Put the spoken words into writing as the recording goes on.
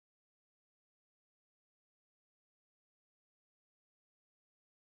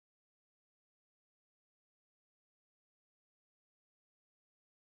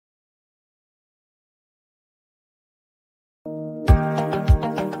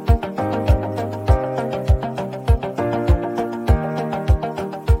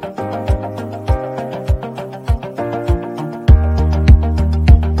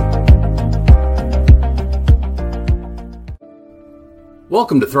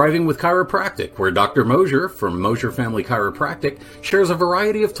Welcome to Thriving with Chiropractic, where Dr. Mosier from Mosier Family Chiropractic shares a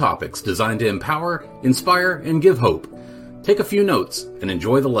variety of topics designed to empower, inspire, and give hope. Take a few notes and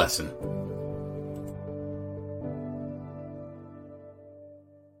enjoy the lesson.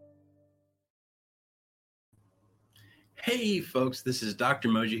 Hey folks, this is Dr.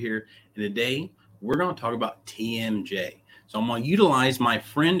 Mosier here, and today we're going to talk about TMJ. So I'm going to utilize my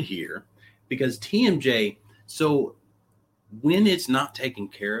friend here because TMJ, so when it's not taken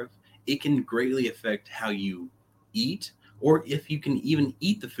care of, it can greatly affect how you eat or if you can even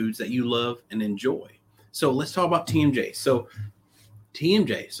eat the foods that you love and enjoy. So let's talk about TMJ. So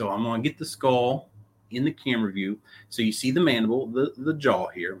TMJ, so I'm going to get the skull in the camera view. So you see the mandible, the jaw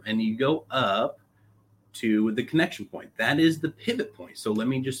here, and you go up to the connection point. That is the pivot point. So let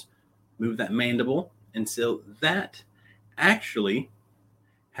me just move that mandible. And so that actually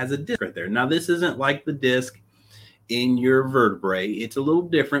has a disc right there. Now, this isn't like the disc in your vertebrae. It's a little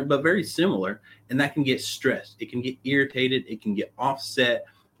different, but very similar. And that can get stressed. It can get irritated. It can get offset.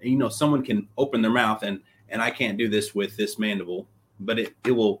 And, you know, someone can open their mouth and I can't do this with this mandible, but it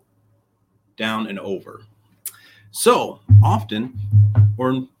will down and over. So often,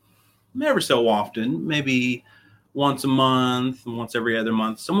 or never so often, maybe once a month, once every other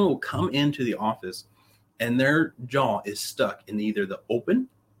month, someone will come into the office and their jaw is stuck in either the open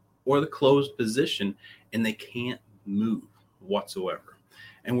or the closed position and they can't move whatsoever.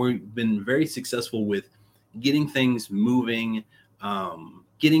 And we've been very successful with getting things moving,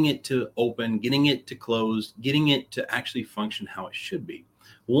 getting it to open, getting it to close, getting it to actually function how it should be.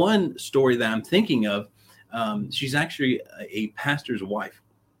 One story that I'm thinking of, she's actually a pastor's wife.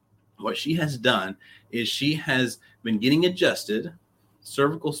 What she has done is she has been getting adjusted,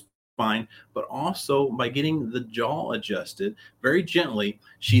 cervical spine, but also by getting the jaw adjusted very gently.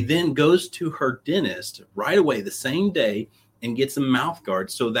 She then goes to her dentist right away the same day and gets a mouth guard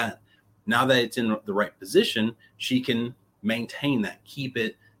so that now that it's in the right position, she can maintain that, keep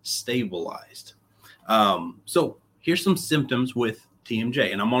it stabilized. So here's some symptoms with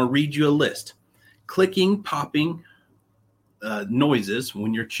TMJ, and I'm going to read you a list. Clicking, popping, noises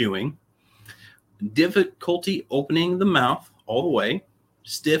when you're chewing, difficulty opening the mouth all the way,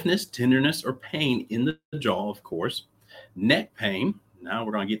 stiffness, tenderness, or pain in the jaw, of course, neck pain. Now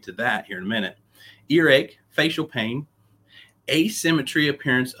we're going to get to that here in a minute. Earache, facial pain, asymmetry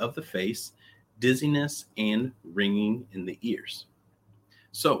appearance of the face, dizziness, and ringing in the ears.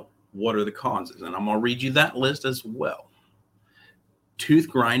 So what are the causes? And I'm going to read you that list as well. Tooth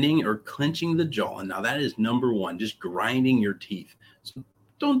grinding or clenching the jaw. And now that is number one, just grinding your teeth. So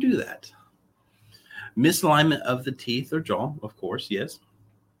don't do that. Misalignment of the teeth or jaw, of course, yes.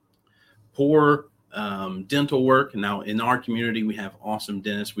 Poor dental work. Now, in our community, we have awesome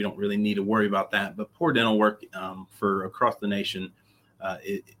dentists. We don't really need to worry about that. But poor dental work for across the nation,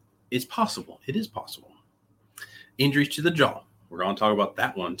 it's possible. It is possible. Injuries to the jaw. We're going to talk about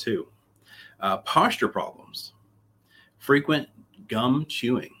that one too. Posture problems. Frequent gum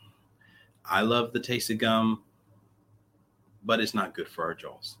chewing. I love the taste of gum, but it's not good for our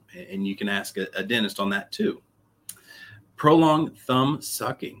jaws. And you can ask a dentist on that too. Prolonged thumb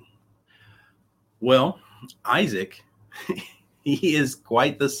sucking. Well, Isaac, he is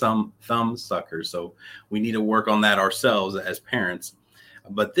quite the thumb sucker. So we need to work on that ourselves as parents.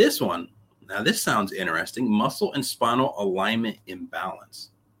 But this one, now this sounds interesting. Muscle and spinal alignment imbalance.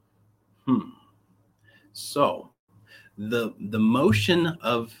 So the motion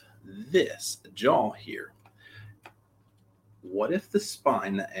of this jaw here, what if the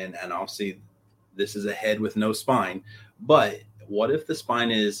spine, and obviously this is a head with no spine, but what if the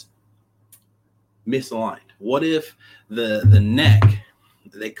spine is misaligned? What if the neck,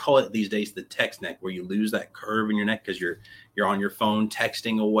 they call it these days the text neck, where you lose that curve in your neck because you're on your phone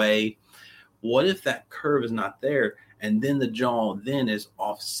texting away? What if that curve is not there and then the jaw then is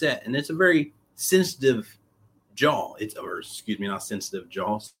offset? And it's a very sensitive jaw. Not sensitive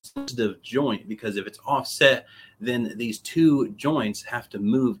jaw, sensitive joint, because if it's offset, then these two joints have to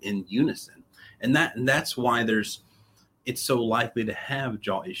move in unison. And that's why it's so likely to have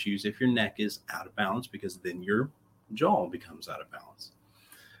jaw issues if your neck is out of balance, because then your jaw becomes out of balance.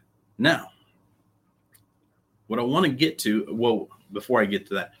 Now, what I want to get to, well, before I get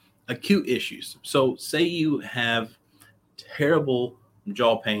to that, acute issues. So say you have terrible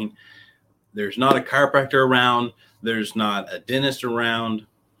jaw pain. There's not a chiropractor around. There's not a dentist around.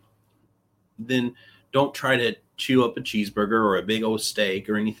 Then don't try to chew up a cheeseburger or a big old steak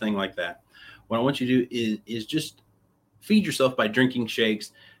or anything like that. What I want you to do is just feed yourself by drinking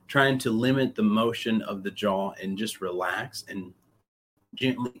shakes, trying to limit the motion of the jaw and just relax and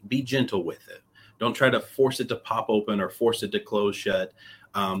gently be gentle with it. Don't try to force it to pop open or force it to close shut.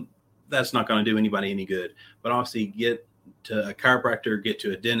 That's not going to do anybody any good. But obviously, get to a chiropractor, get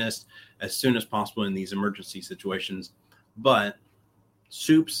to a dentist as soon as possible in these emergency situations. But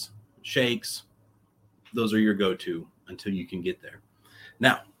soups, shakes, those are your go-to until you can get there.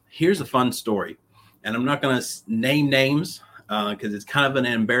 Now, here's a fun story. And I'm not going to name names because it's kind of an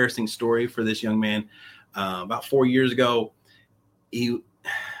embarrassing story for this young man. About 4 years ago, he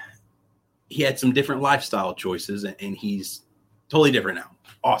had some different lifestyle choices, and he's totally different now.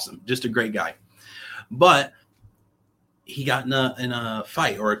 Awesome. Just a great guy. But he got in a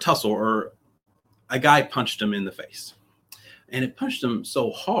fight or a tussle, or a guy punched him in the face. And it punched him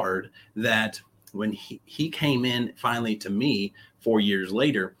so hard that when he came in finally to me 4 years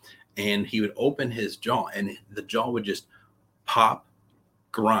later, and he would open his jaw, and the jaw would just pop,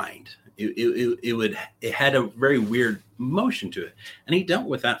 grind. It had a very weird motion to it. And he dealt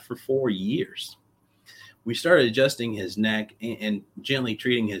with that for 4 years. We started adjusting his neck and gently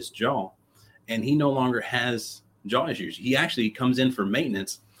treating his jaw, and he no longer has jaw issues. He actually comes in for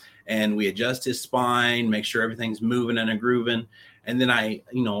maintenance, and we adjust his spine, make sure everything's moving and grooving. And then I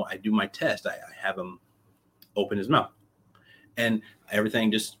do my test. I have him open his mouth, and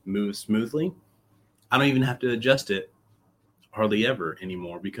everything just moves smoothly. I don't even have to adjust it hardly ever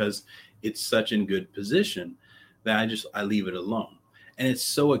anymore because it's such in good position that I leave it alone. And it's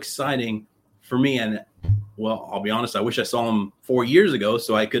so exciting for me. And well, I'll be honest, I wish I saw him 4 years ago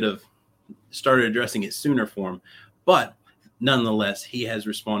so I could have started addressing it sooner for him. But nonetheless, he has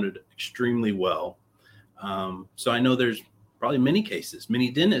responded extremely well. So I know there's probably many cases, many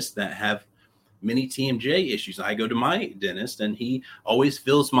dentists that have many TMJ issues. I go to my dentist, and he always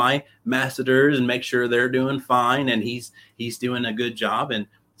fills my masseters and makes sure they're doing fine, and he's doing a good job. And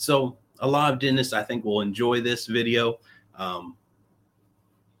so a lot of dentists, I think, will enjoy this video.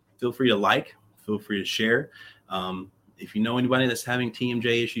 Feel free to feel free to share. If you know anybody that's having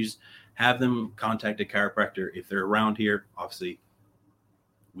TMJ issues, have them contact a chiropractor. If they're around here, obviously,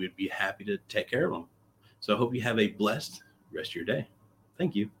 we'd be happy to take care of them. So I hope you have a blessed rest of your day.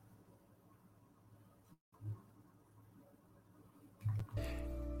 Thank you.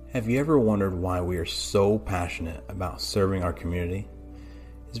 Have you ever wondered why we are so passionate about serving our community?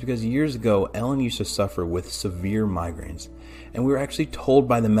 It's because years ago, Ellen used to suffer with severe migraines, and we were actually told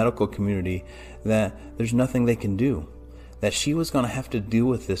by the medical community that there's nothing they can do, that she was going to have to deal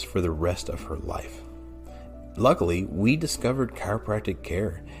with this for the rest of her life. Luckily, we discovered chiropractic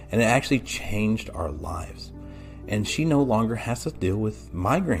care, and it actually changed our lives, and she no longer has to deal with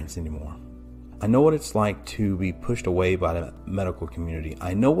migraines anymore. I know what it's like to be pushed away by the medical community.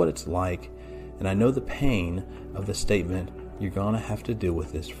 I know what it's like, and I know the pain of the statement, you're going to have to deal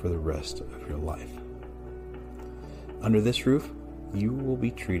with this for the rest of your life. Under this roof, you will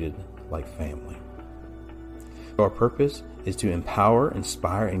be treated like family. Our purpose is to empower,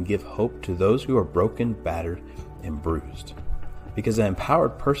 inspire, and give hope to those who are broken, battered, and bruised. Because an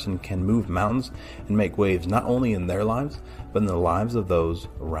empowered person can move mountains and make waves not only in their lives, but in the lives of those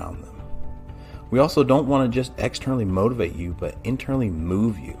around them. We also don't want to just externally motivate you, but internally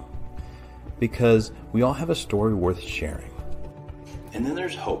move you. Because we all have a story worth sharing. And then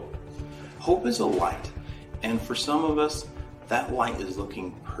there's hope. Hope is a light. And for some of us, that light is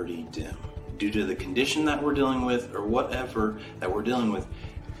looking pretty dim. Due to the condition that we're dealing with, or whatever that we're dealing with,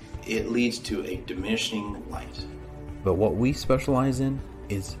 it leads to a diminishing light. But what we specialize in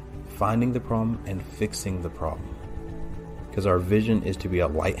is finding the problem and fixing the problem. Because our vision is to be a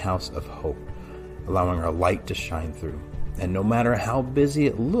lighthouse of hope, allowing our light to shine through. And no matter how busy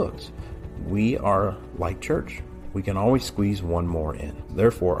it looks, we are like church. We can always squeeze one more in.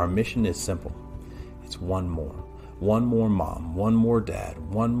 Therefore, our mission is simple. It's one more. One more mom, one more dad,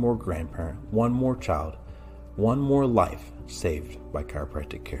 one more grandparent, one more child, one more life saved by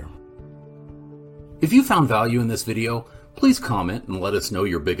chiropractic care. If you found value in this video, please comment and let us know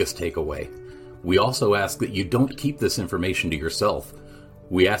your biggest takeaway. We also ask that you don't keep this information to yourself.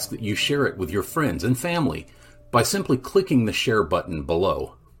 We ask that you share it with your friends and family by simply clicking the share button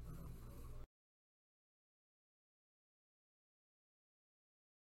below.